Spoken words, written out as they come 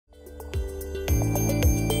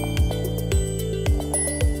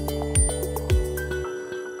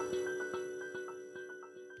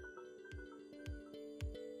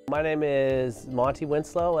My name is Monte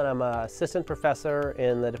Winslow, and I'm an assistant professor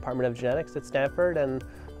in the Department of Genetics at Stanford, and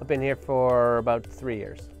I've been here for about 3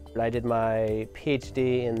 years. I did my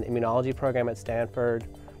PhD in the Immunology program at Stanford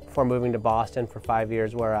before moving to Boston for 5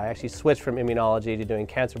 years, where I actually switched from immunology to doing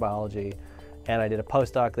cancer biology, and I did a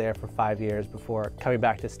postdoc there for 5 years before coming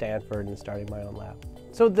back to Stanford and starting my own lab.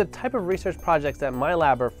 So the type of research projects that my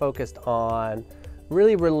lab are focused on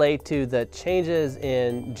really relate to the changes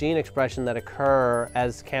in gene expression that occur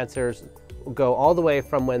as cancers go all the way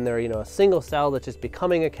from when they're a single cell that's just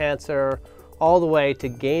becoming a cancer, all the way to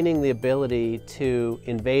gaining the ability to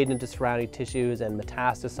invade into surrounding tissues and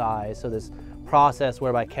metastasize. So this process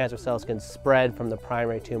whereby cancer cells can spread from the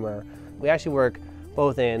primary tumor. We actually work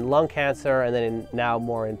both in lung cancer and then now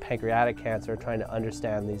more in pancreatic cancer, trying to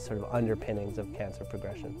understand these sort of underpinnings of cancer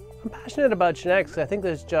progression. I'm passionate about genetics because I think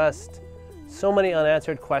there's just so many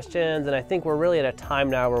unanswered questions, and I think we're really at a time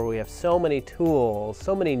now where we have so many tools,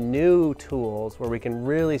 so many new tools, where we can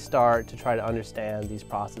really start to try to understand these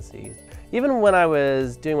processes. Even when I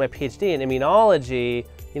was doing my PhD in immunology,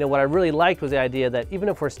 what I really liked was the idea that even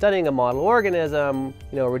if we're studying a model organism,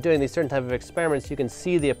 we're doing these certain type of experiments, you can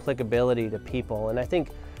see the applicability to people. And I think,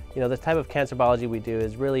 the type of cancer biology we do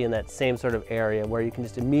is really in that same sort of area where you can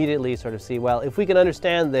just immediately sort of see, well, if we can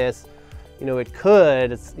understand this, it could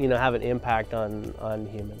have an impact on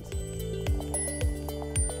humans.